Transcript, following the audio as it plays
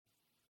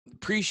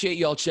Appreciate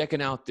y'all checking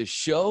out the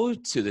show.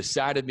 To the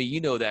side of me, you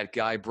know that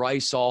guy,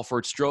 Bryce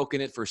Alford, stroking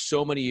it for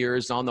so many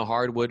years on the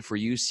hardwood for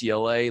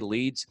UCLA,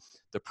 leads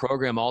the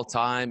program all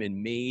time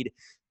and made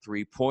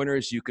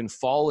three-pointers. You can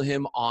follow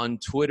him on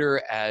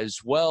Twitter as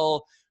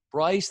well.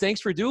 Bryce,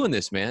 thanks for doing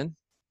this, man.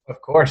 Of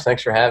course.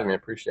 Thanks for having me. I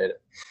appreciate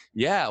it.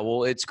 Yeah,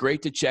 well, it's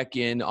great to check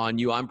in on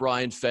you. I'm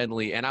Brian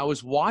Fenley, and I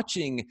was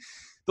watching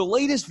the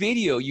latest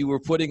video you were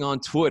putting on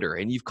Twitter,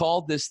 and you've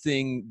called this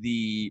thing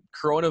the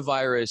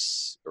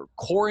Coronavirus or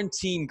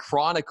Quarantine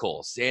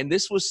Chronicles, and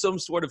this was some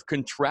sort of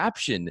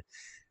contraption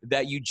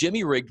that you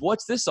jimmy rigged.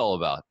 What's this all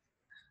about?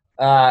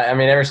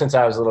 Ever since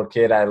I was a little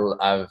kid,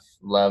 I've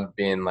loved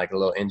being like a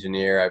little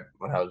engineer.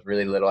 When I was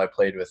really little, I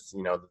played with,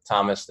 the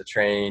Thomas the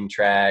Train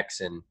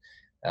tracks and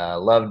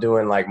loved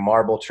doing like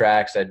marble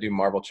tracks. I do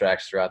marble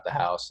tracks throughout the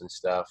house and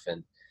stuff.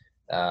 And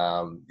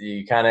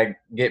you kind of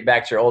get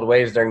back to your old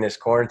ways during this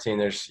quarantine.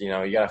 There's, you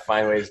got to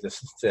find ways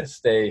to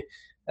stay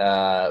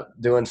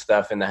doing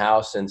stuff in the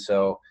house. And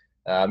so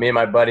me and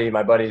my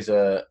buddy's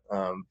a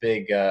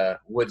big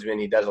woodsman.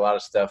 He does a lot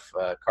of stuff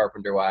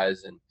carpenter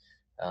wise. And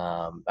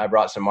I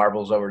brought some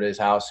marbles over to his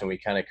house, and we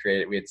kind of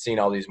we had seen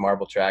all these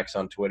marble tracks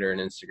on Twitter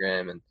and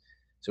Instagram. And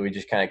so we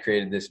just kind of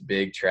created this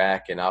big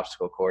track and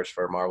obstacle course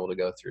for marble to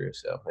go through.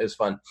 So it was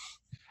fun.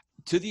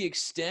 To the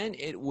extent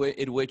in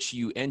which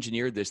you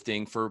engineered this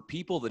thing, for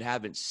people that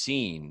haven't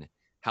seen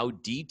how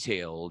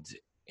detailed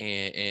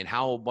and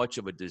how much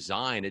of a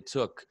design it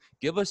took,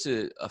 give us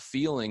a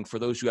feeling for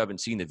those who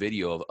haven't seen the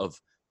video of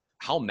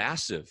how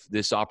massive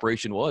this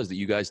operation was that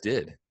you guys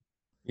did.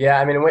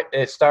 Yeah,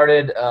 it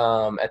started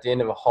at the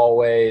end of a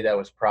hallway that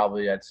was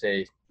probably, I'd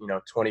say,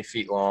 20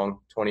 feet long,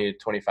 20 to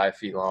 25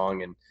 feet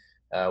long.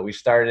 And we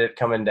started it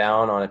coming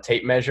down on a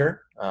tape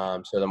measure.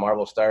 So the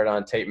marble started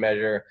on a tape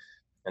measure.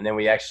 And then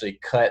we actually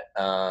cut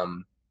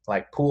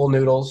like pool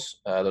noodles,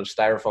 those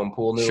styrofoam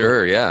pool noodles.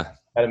 Sure, yeah.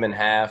 Cut them in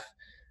half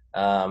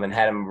and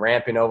had them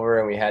ramping over,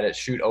 and we had it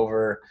shoot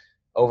over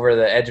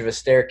the edge of a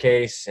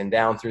staircase and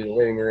down through the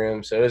living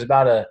room. So it was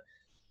about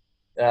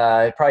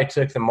it probably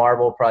took the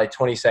marble probably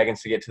 20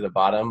 seconds to get to the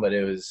bottom, but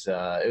it was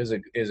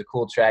a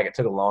cool track. It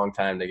took a long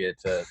time to get it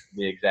to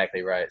be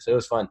exactly right. So it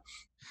was fun.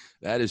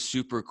 That is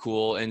super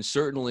cool. And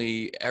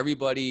certainly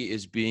everybody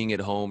is being at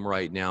home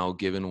right now,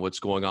 given what's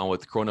going on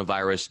with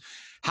coronavirus.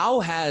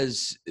 How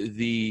has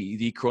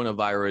the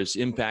coronavirus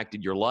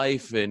impacted your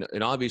life and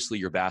obviously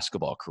your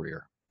basketball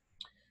career?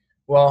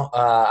 Well,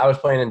 I was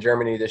playing in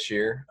Germany this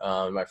year,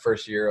 my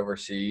first year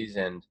overseas,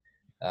 and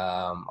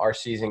our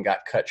season got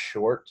cut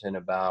short in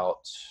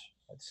about,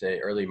 I'd say,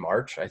 early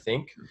March, I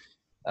think.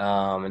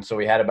 And so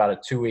we had about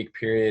a 2-week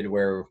period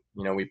where,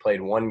 we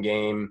played one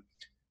game.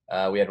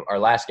 We had our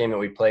last game that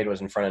we played was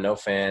in front of no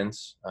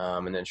fans.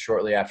 And then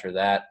shortly after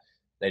that,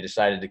 they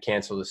decided to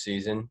cancel the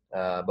season.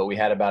 But we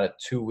had about a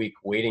 2-week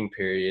waiting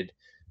period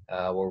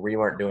where we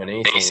weren't doing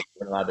anything. We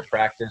weren't allowed to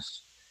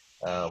practice.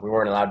 We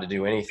weren't allowed to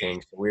do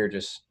anything. So we were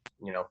just,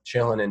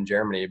 chilling in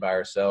Germany by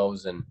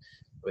ourselves and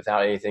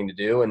without anything to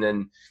do. And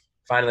then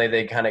finally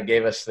they kind of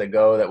gave us the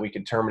go that we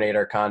could terminate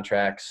our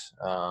contracts,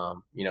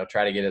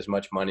 try to get as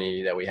much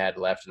money that we had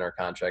left in our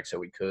contracts that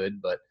we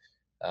could. But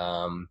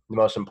the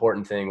most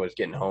important thing was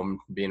getting home,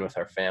 being with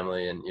our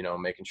family, and,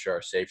 making sure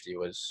our safety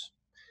was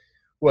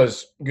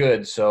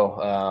good.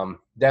 So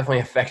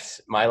definitely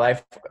affects my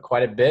life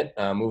quite a bit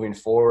moving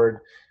forward.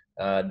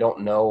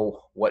 Don't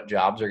know what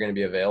jobs are going to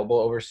be available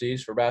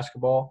overseas for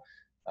basketball.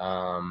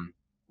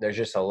 There's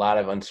just a lot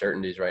of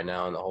uncertainties right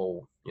now in the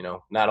whole,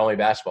 not only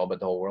basketball, but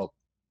the whole world.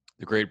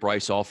 The great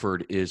Bryce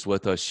Alford is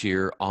with us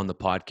here on the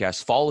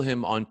podcast. Follow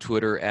him on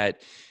Twitter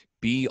at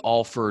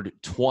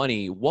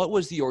BAlford20. What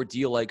was the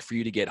ordeal like for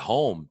you to get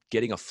home,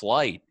 getting a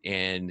flight,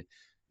 and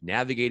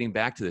navigating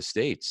back to the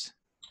States?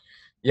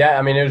 Yeah,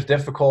 it was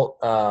difficult.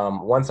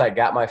 Once I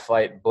got my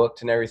flight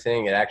booked and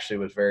everything, it actually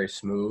was very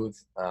smooth.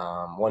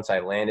 Once I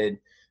landed,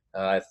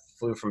 I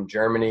flew from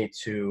Germany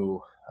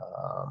to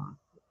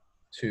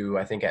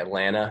I think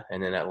Atlanta,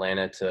 and then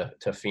Atlanta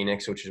to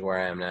Phoenix, which is where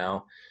I am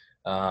now.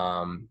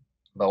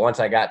 But once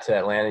I got to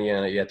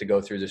Atlanta, you have to go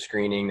through the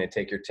screening. They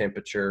take your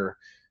temperature.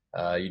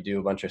 You do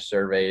a bunch of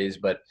surveys,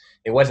 but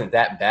it wasn't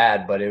that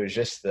bad. But it was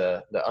just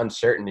the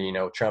uncertainty.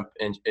 Trump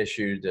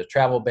issued the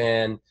travel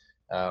ban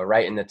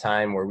right in the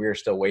time where we were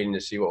still waiting to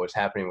see what was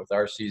happening with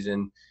our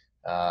season.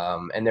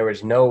 And there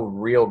was no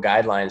real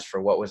guidelines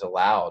for what was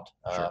allowed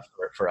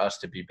for us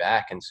to be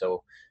back. And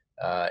so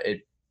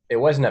it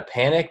wasn't a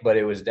panic, but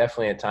it was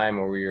definitely a time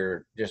where we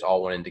were just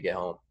all wanting to get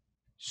home.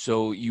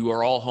 So you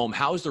are all home.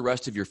 How's the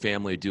rest of your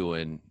family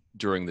doing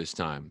during this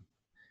time?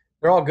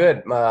 They're all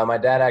good. My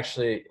dad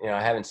actually,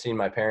 I haven't seen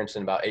my parents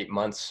in about 8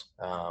 months,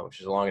 which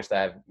is the longest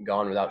I've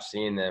gone without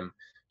seeing them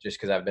just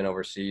because I've been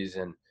overseas.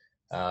 And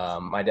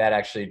my dad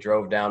actually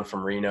drove down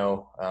from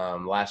Reno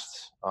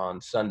last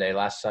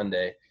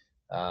Sunday,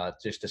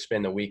 just to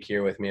spend the week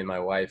here with me and my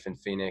wife in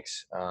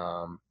Phoenix.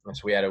 And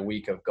so we had a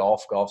week of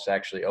golf. Golf's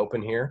actually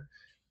open here,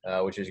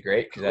 which is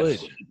great because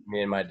that's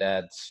me and my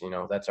dad's,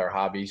 that's our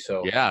hobby.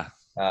 So yeah,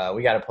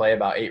 we got to play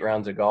about 8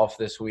 rounds of golf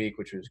this week,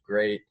 which was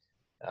great.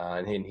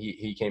 and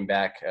he came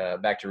back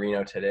to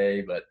Reno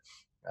today. But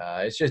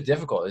it's just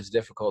difficult. It's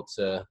difficult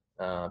to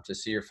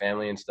see your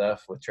family and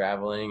stuff with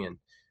traveling, and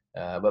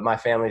but my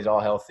family's all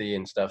healthy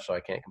and stuff, so I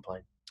can't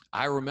complain.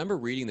 I remember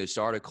reading this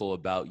article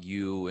about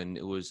you, and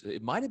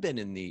it might have been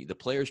in the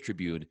Players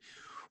Tribune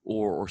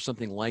or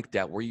something like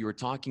that, where you were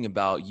talking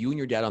about you and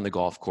your dad on the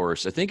golf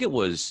course. I think it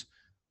was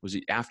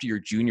it after your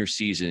junior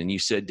season, and you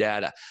said,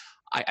 "Dad,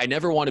 I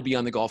never want to be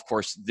on the golf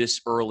course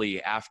this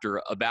early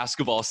after a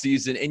basketball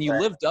season." And you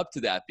lived up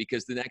to that,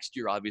 because the next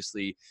year,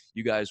 obviously,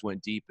 you guys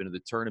went deep into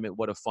the tournament.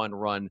 What a fun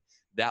run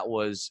that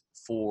was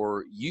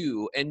for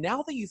you. And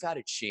now that you've had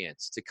a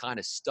chance to kind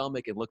of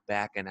stomach and look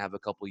back and have a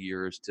couple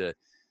years to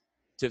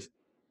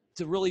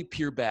really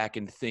peer back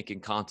and think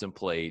and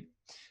contemplate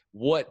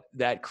what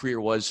that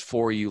career was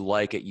for you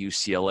like at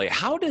UCLA,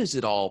 how does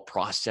it all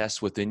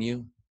process within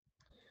you?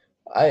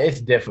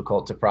 It's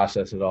difficult to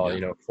process it all,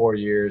 Yeah. 4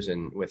 years,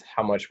 and with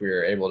how much we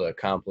were able to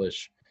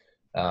accomplish,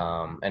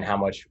 and how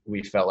much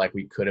we felt like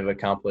we could have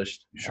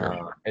accomplished.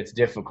 Sure. It's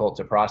difficult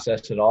to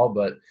process it all,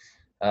 but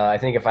I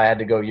think if I had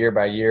to go year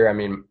by year, I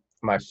mean,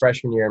 my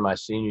freshman year and my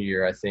senior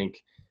year, I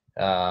think,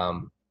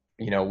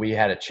 we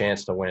had a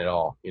chance to win it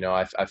all.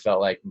 I felt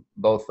like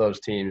both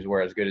those teams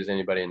were as good as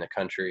anybody in the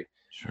country.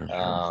 Sure.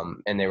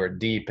 And they were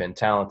deep and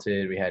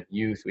talented. We had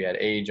youth, we had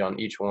age on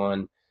each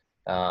one.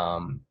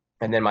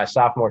 And then my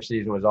sophomore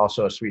season was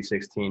also a Sweet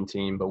 16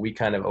 team, but we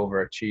kind of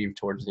overachieved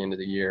towards the end of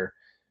the year.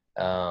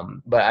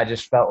 But I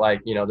just felt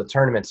like, the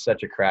tournament's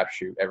such a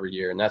crapshoot every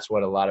year. And that's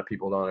what a lot of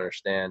people don't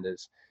understand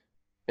is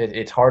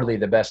it's hardly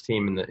the best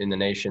team in the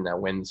nation that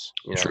wins.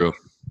 True.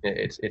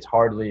 It's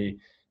hardly,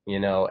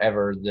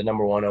 ever the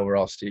number one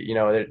overall seed.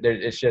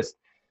 It's just,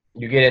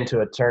 you get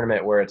into a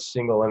tournament where it's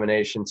single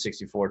elimination,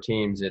 64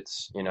 teams,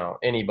 it's,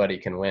 anybody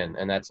can win.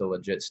 And that's a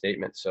legit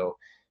statement. So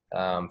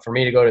for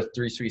me to go to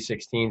 3 Sweet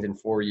 16s in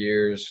 4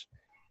 years,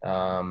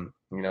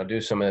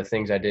 do some of the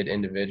things I did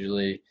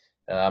individually,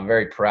 I'm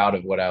very proud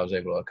of what I was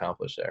able to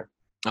accomplish there.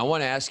 I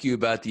want to ask you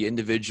about the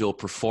individual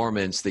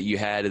performance that you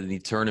had in the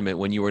tournament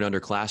when you were an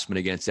underclassman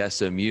against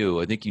SMU.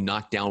 I think you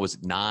knocked down, was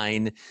it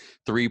 9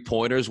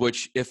 3-pointers,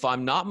 which, if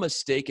I'm not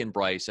mistaken,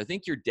 Bryce, I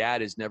think your dad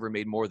has never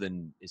made more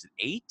than, is it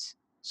 8?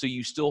 So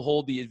you still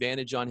hold the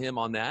advantage on him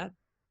on that?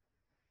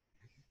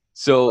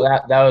 So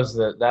that was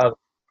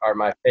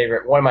my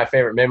favorite, one of my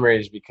favorite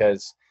memories,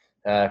 because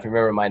if you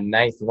remember, my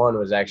 9th one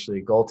was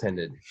actually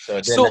goaltended, so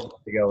it didn't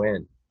have to go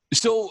in.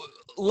 So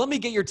let me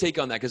get your take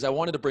on that, because I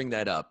wanted to bring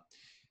that up.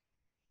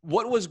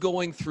 What was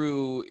going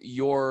through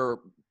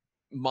your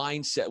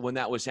mindset when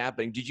that was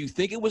happening? Did you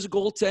think it was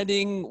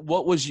goaltending?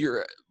 What was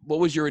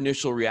your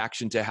initial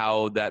reaction to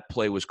how that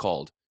play was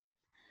called?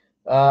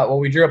 Well,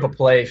 we drew up a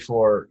play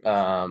for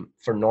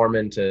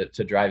Norman to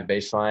drive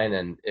baseline,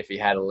 and if he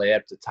had a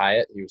layup to tie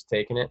it, he was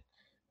taking it.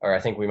 Or I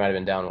think we might have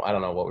been down, I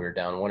don't know what we were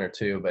down, 1 or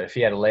 2, but if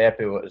he had a layup,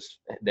 it was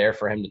there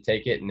for him to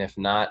take it. And if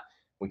not,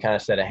 we kind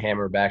of set a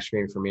hammer back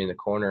screen for me in the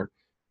corner.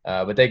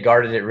 But they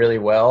guarded it really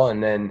well.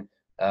 And then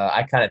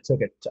I kind of took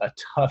a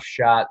tough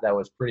shot that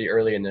was pretty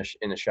early in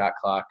the shot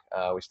clock.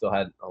 We still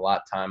had a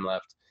lot of time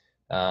left.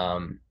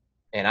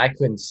 And I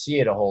couldn't see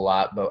it a whole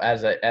lot, but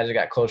as it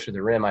got closer to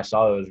the rim, I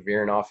saw it was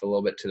veering off a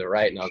little bit to the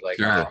right, and I was like,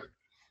 Sure. oh,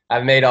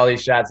 I've made all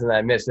these shots and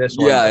I missed this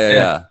one.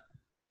 Yeah.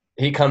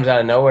 He comes out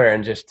of nowhere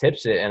and just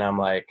tips it, and I'm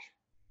like,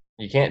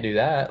 you can't do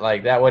that.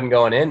 Like, that wasn't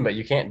going in, but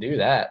you can't do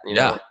that.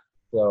 Yeah.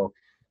 So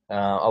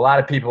a lot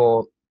of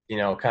people,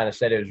 kind of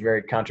said it was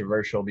very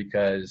controversial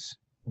because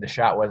the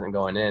shot wasn't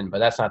going in, but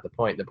that's not the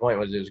point. The point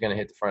was it was going to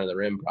hit the front of the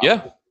rim probably.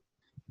 Yeah.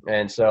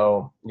 And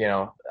so,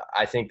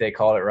 I think they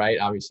called it right.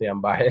 Obviously,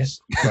 I'm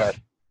biased, but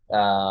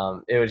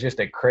it was just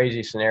a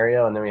crazy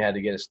scenario, and then we had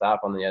to get a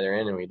stop on the other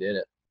end, and we did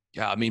it.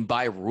 Yeah, I mean,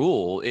 by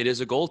rule, it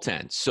is a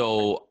goaltend.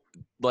 So,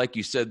 like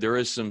you said, there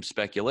is some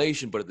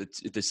speculation, but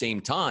at the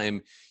same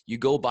time, you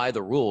go by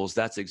the rules.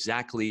 That's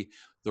exactly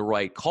the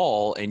right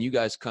call, and you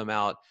guys come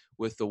out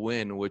with the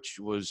win, which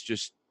was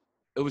just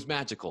 – it was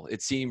magical.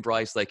 It seemed,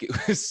 Bryce, like it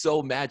was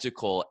so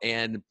magical.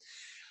 And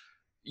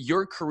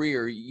your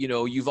career,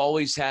 you've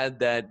always had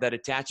that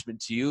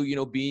attachment to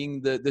you,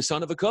 being the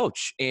son of a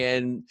coach.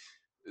 And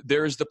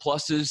there's the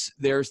pluses,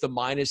 there's the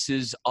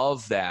minuses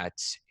of that.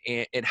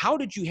 And how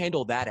did you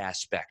handle that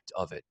aspect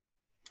of it?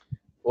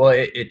 Well,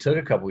 it took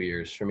a couple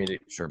years for me to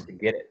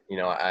get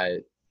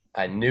it.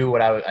 I knew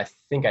I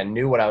think I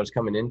knew what I was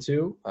coming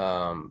into.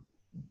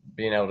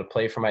 Being able to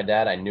play for my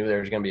dad, I knew there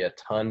was going to be a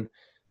ton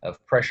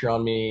of pressure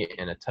on me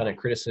and a ton of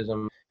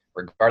criticism,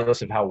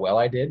 regardless of how well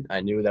I did. I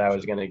knew that I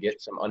was going to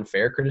get some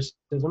unfair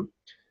criticism.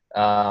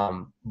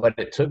 But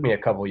it took me a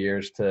couple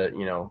years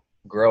to,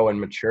 grow and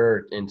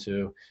mature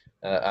into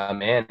a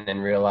man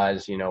and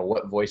realize,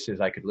 what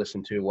voices I could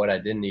listen to, what I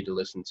didn't need to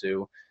listen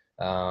to.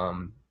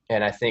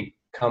 And I think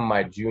come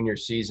my junior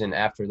season,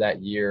 after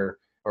that year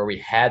where we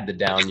had the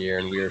down year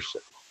and we were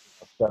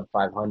sub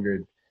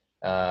 500,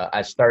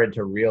 I started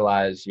to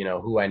realize,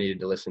 who I needed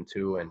to listen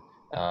to. And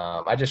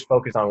I just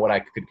focused on what I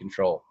could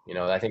control.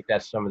 I think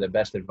that's some of the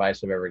best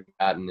advice I've ever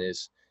gotten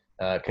is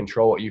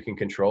control what you can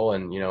control.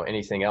 And,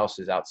 anything else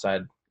is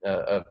outside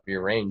of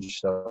your range.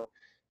 So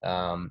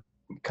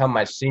Come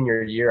my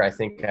senior year, I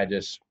think I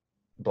just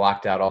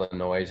blocked out all the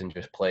noise and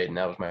just played, and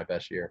that was my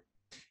best year.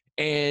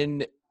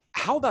 And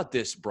how about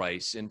this,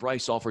 Bryce? And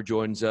Bryce Alford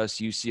joins us,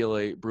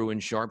 UCLA Bruin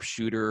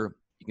sharpshooter.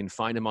 You can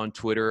find him on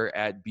Twitter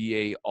at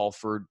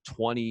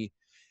BAAlford20.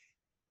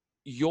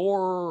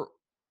 Your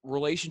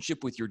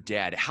relationship with your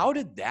dad, how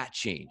did that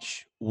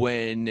change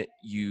when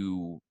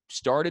you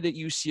started at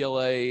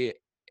UCLA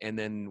and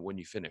then when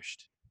you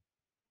finished?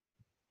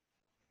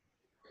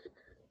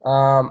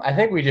 I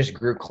think we just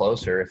grew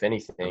closer, if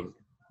anything.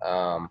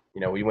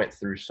 We went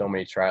through so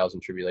many trials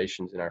and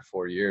tribulations in our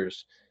 4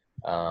 years,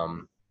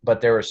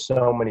 but there were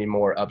so many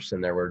more ups than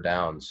there were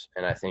downs.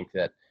 And I think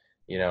that,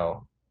 you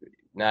know,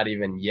 not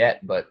even yet,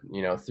 but,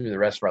 through the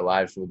rest of our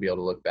lives, we'll be able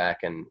to look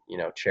back and,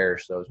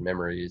 cherish those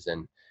memories.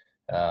 And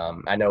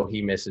I know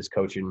he misses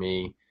coaching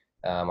me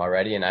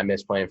already, and I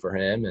miss playing for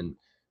him.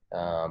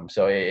 And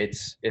so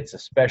it's a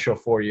special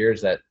 4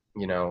 years that,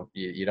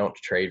 you don't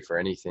trade for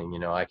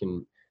anything. I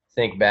can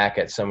think back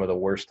at some of the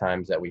worst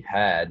times that we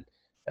had,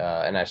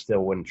 and I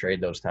still wouldn't trade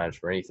those times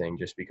for anything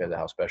just because of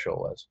how special it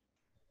was.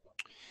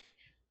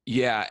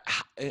 Yeah,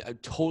 I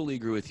totally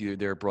agree with you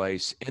there,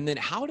 Bryce. And then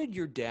how did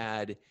your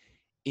dad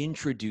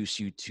introduce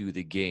you to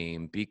the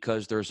game?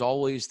 Because there's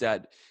always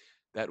that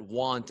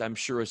want, I'm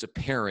sure, as a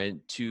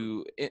parent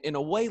to, in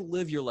a way,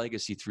 live your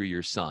legacy through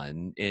your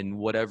son in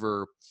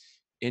whatever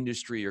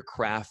industry or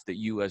craft that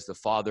you as the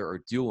father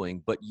are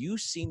doing. But you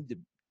seem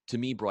to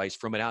me, Bryce,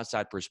 from an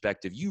outside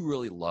perspective, you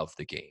really love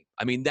the game.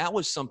 I mean, that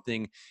was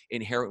something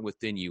inherent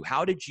within you.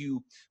 How did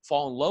you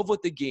fall in love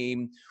with the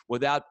game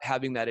without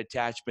having that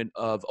attachment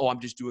of, oh, I'm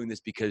just doing this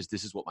because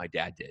this is what my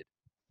dad did?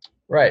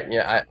 Right.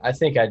 Yeah. I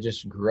think I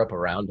just grew up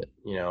around it,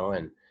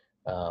 and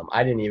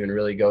I didn't even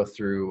really go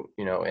through,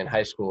 in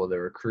high school, the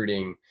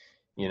recruiting,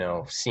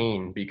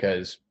 scene,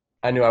 because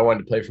I knew I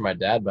wanted to play for my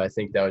dad, but I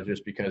think that was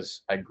just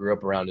because I grew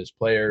up around his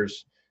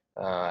players.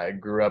 I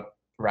grew up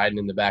riding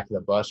in the back of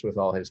the bus with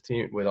all his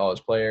team, with all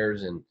his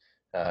players, and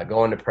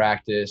going to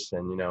practice,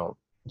 and,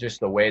 just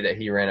the way that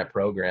he ran a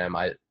program,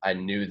 I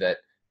knew that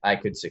I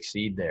could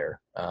succeed there,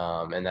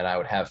 and that I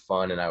would have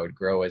fun and I would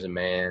grow as a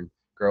man,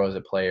 grow as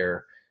a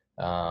player.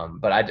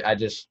 But I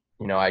just,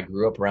 I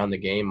grew up around the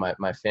game.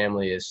 My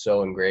family is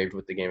so engraved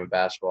with the game of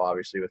basketball,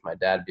 obviously with my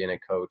dad being a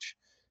coach.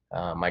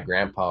 My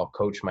grandpa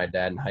coached my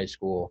dad in high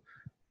school.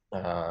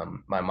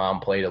 My mom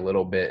played a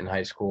little bit in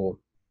high school.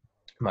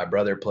 My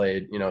brother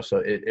played,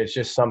 so it's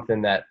just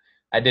something that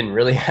I didn't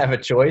really have a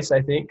choice,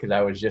 I think, because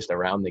I was just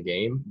around the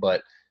game.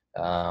 But,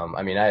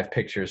 I have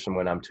pictures from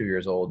when I'm 2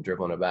 years old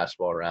dribbling a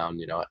basketball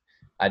around.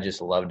 I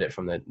just loved it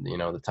from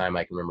the time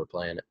I can remember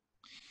playing it.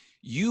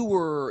 You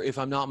were, if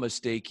I'm not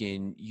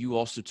mistaken, you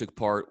also took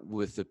part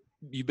with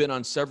you've been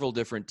on several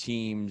different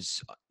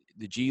teams,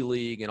 the G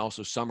League and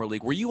also Summer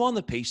League. Were you on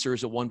the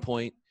Pacers at one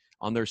point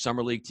on their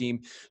Summer League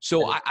team?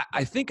 So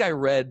I think I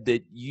read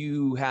that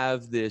you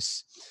have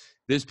this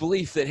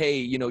belief that, hey,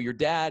 your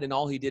dad and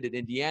all he did at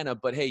Indiana,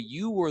 but hey,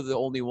 you were the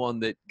only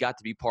one that got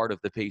to be part of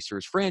the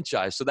Pacers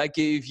franchise. So that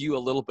gave you a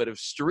little bit of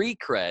street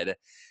cred.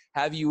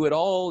 Have you at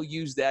all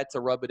used that to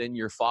rub it in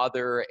your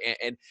father?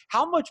 And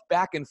how much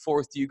back and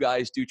forth do you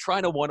guys do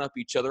trying to one-up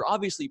each other?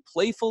 Obviously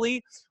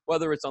playfully,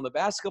 whether it's on the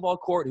basketball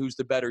court, who's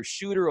the better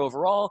shooter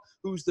overall,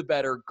 who's the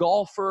better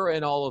golfer,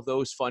 and all of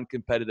those fun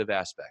competitive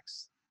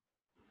aspects.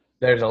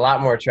 There's a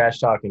lot more trash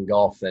talk in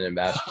golf than in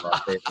basketball.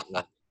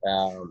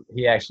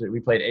 We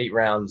played 8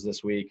 rounds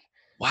this week.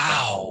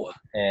 Wow.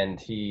 And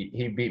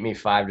he beat me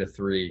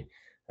 5-3.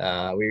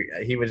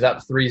 He was up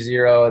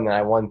 3-0, and then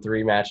I won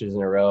 3 matches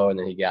in a row, and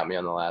then he got me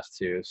on the last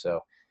 2. So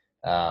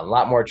a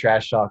lot more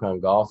trash talk on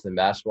golf than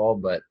basketball,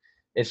 but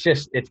it's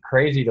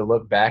crazy to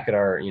look back at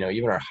our,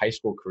 even our high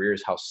school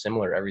careers, how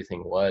similar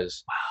everything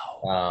was.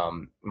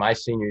 Wow. My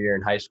senior year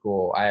in high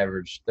school, I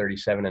averaged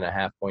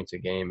 37.5 points a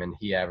game, and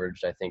he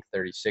averaged, I think,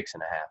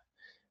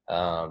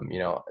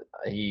 36.5.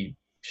 He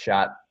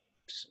shot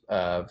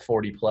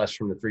 40 plus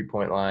from the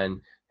 3-point line.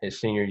 His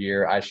senior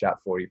year, I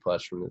shot 40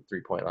 plus from the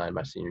 3-point line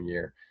my senior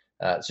year.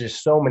 It's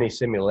just so many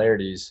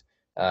similarities,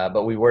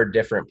 but we were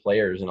different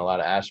players in a lot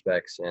of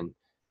aspects. And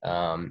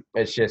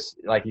it's just,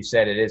 like you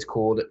said, it is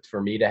cool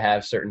for me to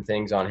have certain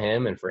things on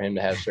him and for him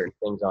to have certain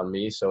things on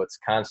me. So it's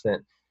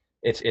constant.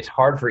 It's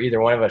hard for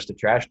either one of us to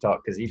trash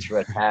talk because each of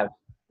us have,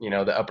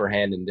 the upper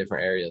hand in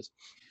different areas.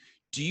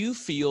 Do you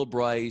feel,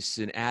 Bryce,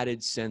 an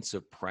added sense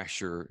of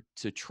pressure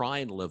to try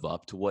and live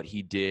up to what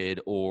he did,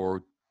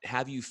 or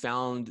have you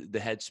found the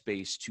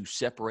headspace to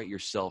separate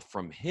yourself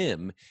from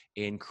him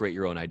and create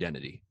your own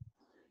identity?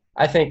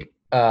 I think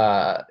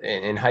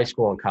in high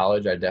school and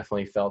college, I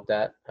definitely felt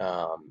that.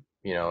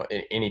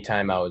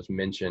 Anytime I was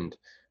mentioned,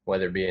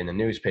 whether it be in the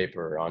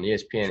newspaper or on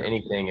ESPN, Sure.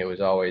 anything, it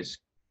was always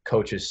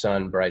coach's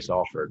son, Bryce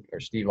Alford, or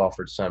Steve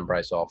Alford's son,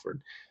 Bryce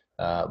Alford.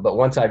 But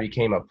once I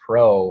became a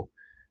pro,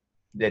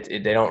 they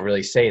don't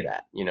really say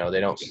that.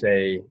 They don't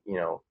say,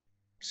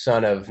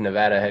 son of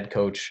Nevada head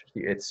coach.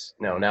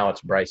 Now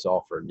it's Bryce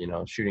Alford,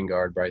 shooting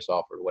guard Bryce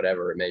Alford,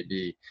 whatever it may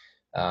be,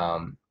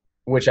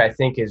 which I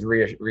think is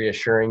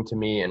reassuring to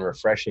me and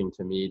refreshing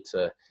to me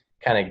to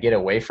kind of get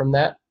away from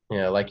that.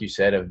 like you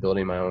said, of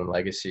building my own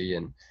legacy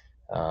and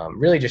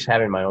really just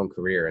having my own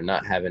career and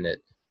not having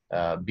it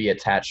be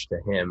attached to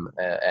him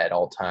at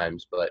all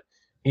times. But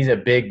he's a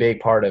big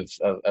part of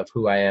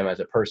who I am as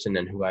a person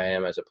and who I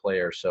am as a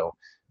player. So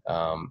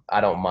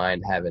I don't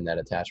mind having that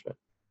attachment.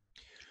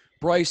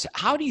 Bryce,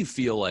 how do you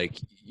feel like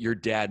your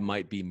dad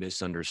might be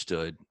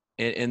misunderstood,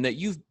 and that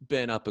you've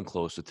been up and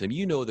close with him?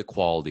 You know the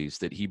qualities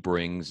that he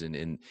brings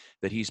and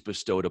that he's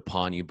bestowed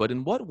upon you. But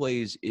in what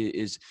ways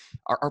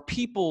are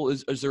people,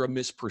 is there a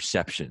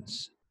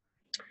misperceptions?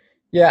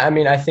 Yeah, I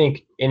mean, I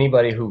think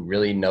anybody who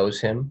really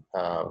knows him,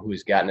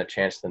 who's gotten a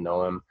chance to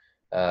know him,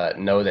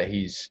 know that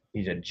he's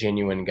a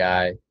genuine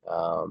guy.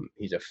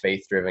 He's a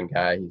faith-driven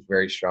guy. He's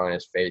very strong in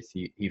his faith.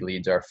 He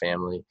leads our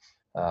family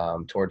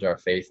towards our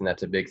faith, and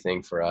that's a big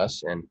thing for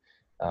us. And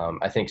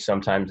I think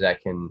sometimes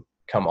that can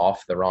come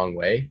off the wrong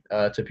way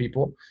to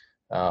people.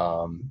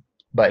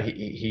 But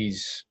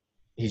he's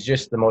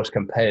just the most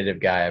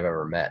competitive guy I've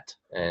ever met.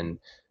 And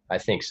I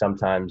think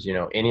sometimes,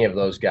 any of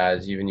those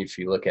guys, even if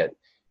you look at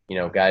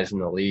guys in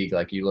the league,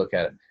 like you look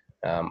at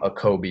a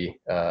Kobe,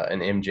 an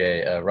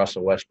MJ,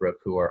 Russell Westbrook,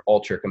 who are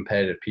ultra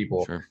competitive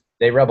people. Sure.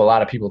 They rub a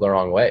lot of people the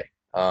wrong way.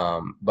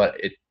 But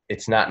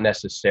it's not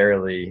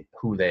necessarily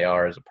who they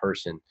are as a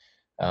person.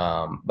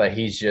 But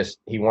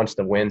he wants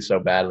to win so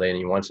badly, and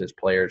he wants his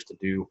players to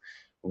do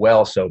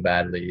well so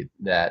badly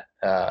that,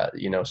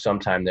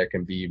 sometimes there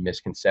can be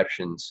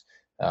misconceptions,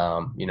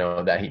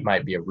 that he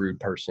might be a rude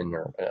person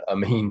or a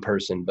mean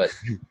person, but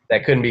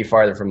that couldn't be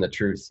farther from the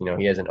truth.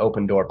 He has an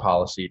open door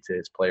policy to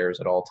his players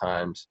at all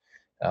times.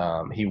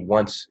 He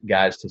wants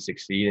guys to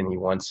succeed, and he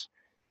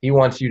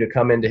wants you to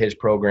come into his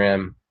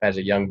program as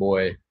a young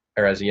boy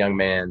or as a young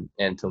man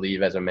and to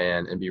leave as a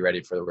man and be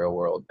ready for the real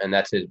world. And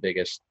that's his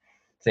biggest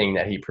thing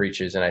that he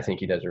preaches. And I think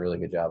he does a really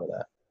good job of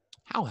that.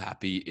 How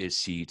happy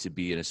is he to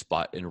be in a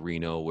spot in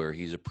Reno where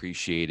he's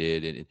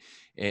appreciated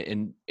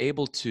and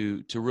able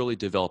to really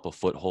develop a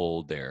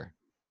foothold there?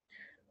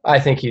 I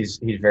think he's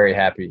very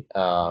happy.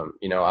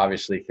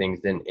 Obviously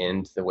things didn't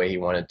end the way he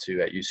wanted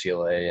to at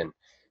UCLA, and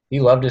he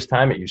loved his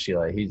time at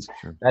UCLA.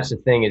 Sure. That's the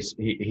thing is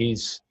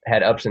he's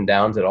had ups and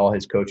downs at all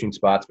his coaching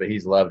spots, but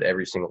he's loved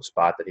every single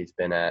spot that he's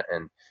been at,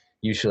 and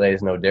UCLA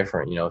is no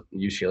different.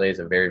 UCLA is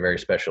a very, very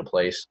special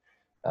place.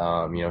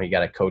 He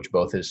got to coach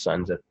both his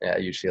sons at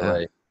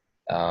UCLA.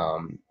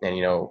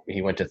 And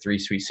he went to 3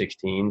 Sweet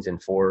 16s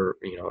and 4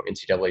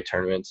 NCAA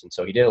tournaments, and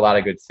so he did a lot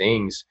of good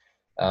things.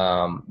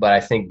 But I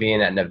think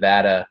being at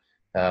Nevada,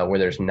 where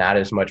there's not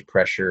as much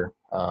pressure,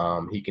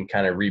 he can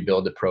kind of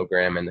rebuild the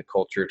program and the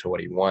culture to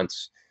what he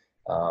wants.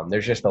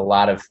 There's just a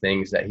lot of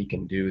things that he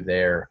can do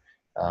there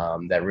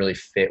that really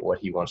fit what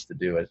he wants to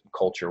do as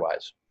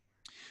culture-wise.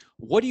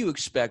 What do you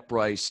expect,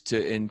 Bryce,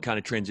 in kind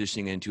of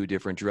transitioning into a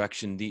different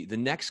direction? The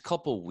next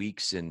couple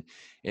weeks and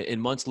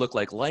months look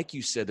like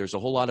you said, there's a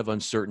whole lot of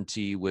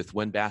uncertainty with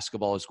when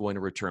basketball is going to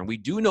return. We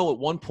do know at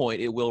one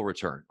point it will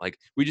return. Like,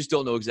 we just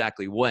don't know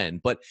exactly when.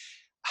 But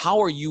how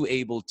are you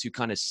able to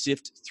kind of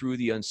sift through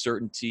the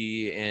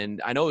uncertainty?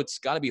 And I know it's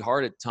got to be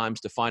hard at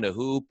times to find a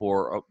hoop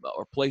or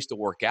a place to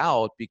work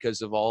out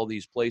because of all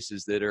these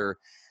places that are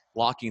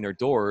locking their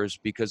doors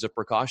because of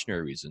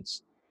precautionary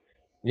reasons.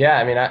 Yeah,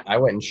 I mean, I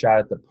went and shot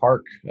at the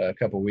park a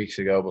couple of weeks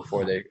ago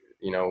before they,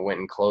 went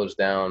and closed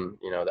down,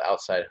 the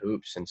outside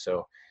hoops. And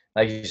so,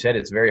 like you said,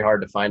 it's very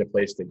hard to find a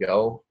place to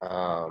go.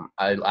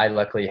 I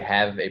luckily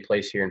have a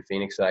place here in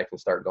Phoenix that I can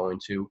start going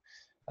to.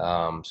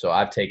 So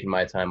I've taken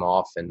my time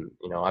off, and,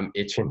 I'm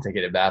itching to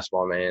get a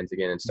basketball in my hands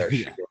again and start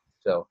shooting.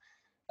 So,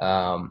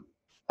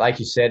 like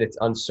you said, it's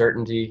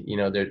uncertainty.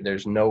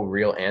 There's no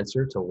real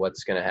answer to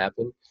what's going to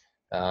happen.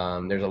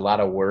 There's a lot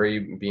of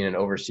worry being an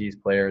overseas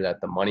player that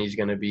the money's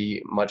going to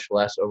be much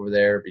less over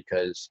there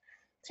because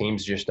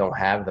teams just don't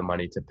have the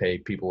money to pay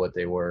people what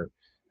they were.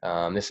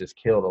 This has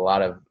killed a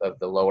lot of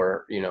the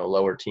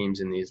lower teams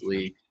in these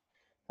leagues.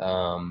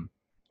 And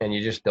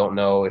you just don't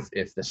know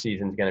if the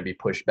season's going to be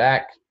pushed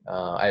back.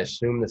 I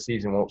assume the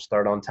season won't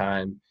start on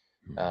time.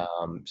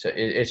 So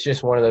it's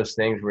just one of those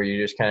things where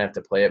you just kind of have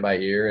to play it by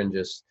ear and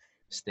just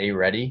stay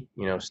ready,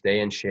 stay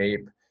in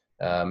shape.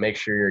 Make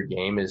sure your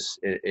game is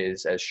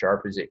as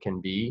sharp as it can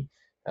be.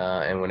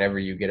 And whenever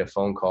you get a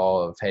phone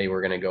call of, hey,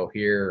 we're going to go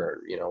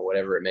here, or,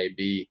 whatever it may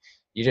be,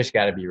 you just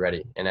got to be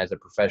ready. And as a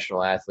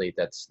professional athlete,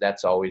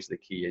 that's always the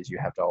key, is you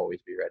have to always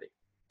be ready.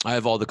 I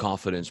have all the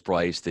confidence,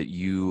 Bryce, that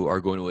you are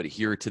going to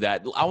adhere to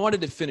that. I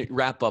wanted to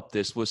wrap up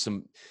this with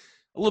a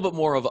little bit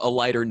more of a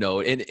lighter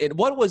note. And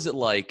what was it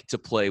like to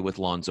play with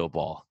Lonzo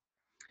Ball?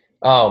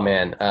 Oh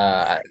man,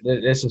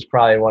 this is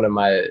probably one of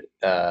my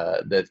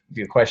the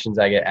questions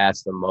I get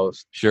asked the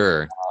most.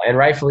 Sure, and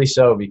rightfully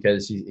so,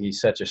 because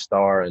he's such a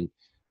star and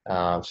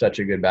such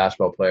a good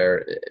basketball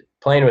player.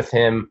 Playing with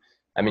him,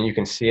 I mean, you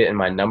can see it in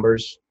my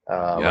numbers.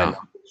 My numbers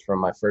from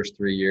my first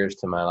 3 years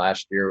to my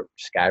last year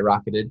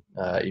skyrocketed,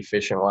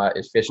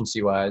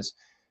 efficiency wise.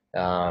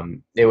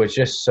 It was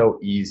just so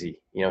easy.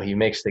 He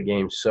makes the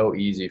game so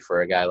easy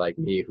for a guy like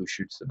me who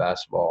shoots the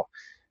basketball.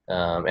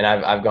 And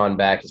I've gone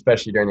back,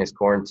 especially during this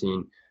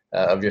quarantine,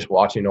 of just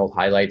watching old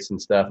highlights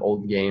and stuff,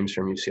 old games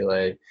from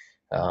UCLA.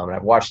 And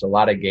I've watched a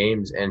lot of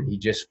games, and he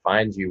just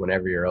finds you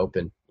whenever you're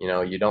open.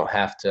 You don't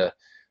have to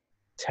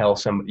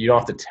you don't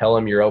have to tell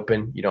him you're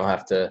open. You don't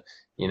have to,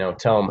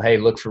 tell him, hey,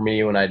 look for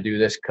me when I do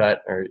this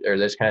cut or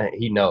this kind of.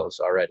 He knows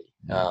already.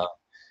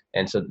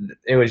 And so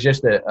it was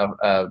just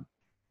a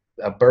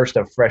burst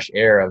of fresh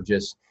air of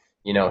just,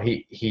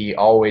 he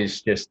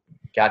always just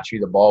got you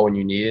the ball when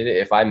you needed it.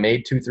 If I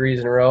made 2 threes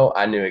in a row,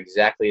 I knew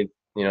exactly,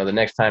 the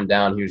next time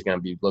down he was going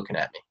to be looking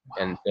at me.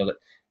 And so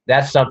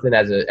that's something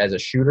as a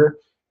shooter.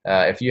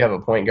 If you have a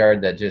point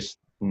guard that just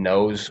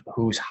knows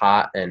who's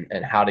hot and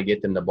how to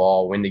get them the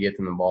ball, when to get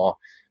them the ball,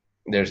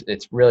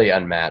 it's really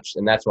unmatched.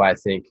 And that's why I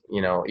think,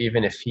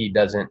 even if he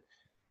doesn't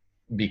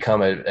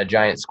become a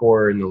giant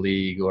scorer in the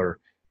league or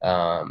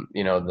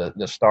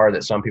the star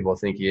that some people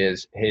think he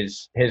is,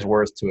 his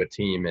worth to a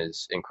team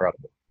is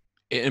incredible.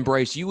 And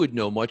Bryce, you would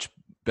know much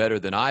better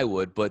than I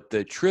would, but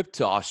the trip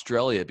to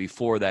Australia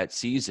before that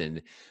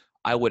season,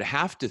 I would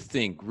have to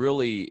think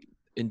really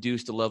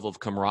induced a level of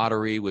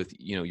camaraderie with,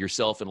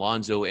 yourself and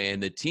Lonzo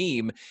and the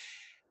team.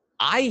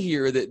 I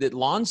hear that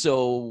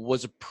Lonzo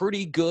was a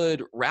pretty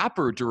good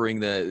rapper during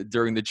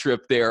the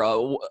trip there.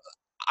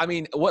 I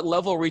mean, what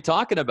level are we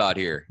talking about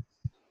here?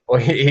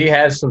 Well, he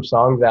has some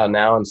songs out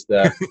now and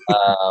stuff.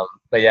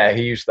 But yeah,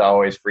 he used to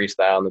always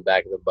freestyle on the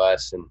back of the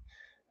bus,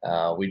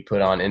 and we'd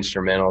put on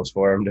instrumentals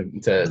for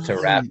him to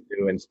rap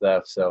to and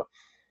stuff. So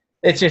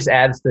it just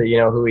adds to,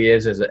 who he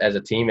is as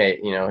a teammate.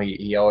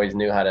 He always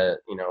knew how to,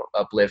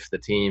 uplift the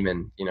team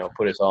and,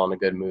 put us all in a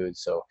good mood.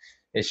 So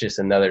it's just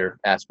another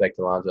aspect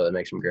of Lonzo that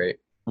makes him great.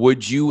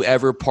 Would you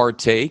ever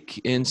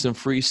partake in some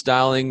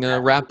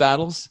freestyling rap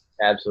battles?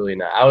 Absolutely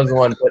not. I was the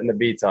one putting the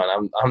beats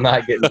on. I'm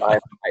not getting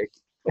behind the mic.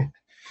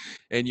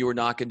 And you were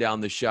knocking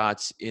down the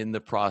shots in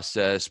the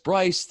process.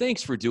 Bryce,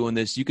 thanks for doing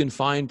this. You can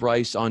find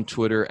Bryce on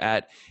Twitter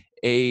at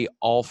B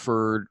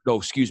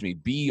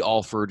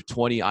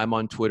Alford20. I'm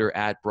on Twitter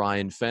at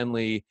Brian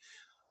Fenley.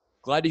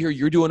 Glad to hear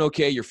you're doing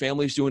okay, your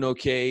family's doing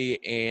okay,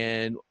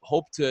 and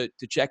hope to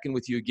check in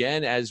with you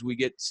again as we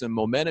get some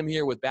momentum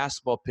here with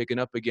basketball picking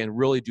up again.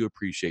 Really do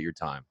appreciate your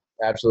time.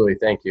 Absolutely.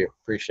 Thank you.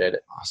 Appreciate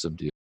it. Awesome,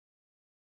 dude.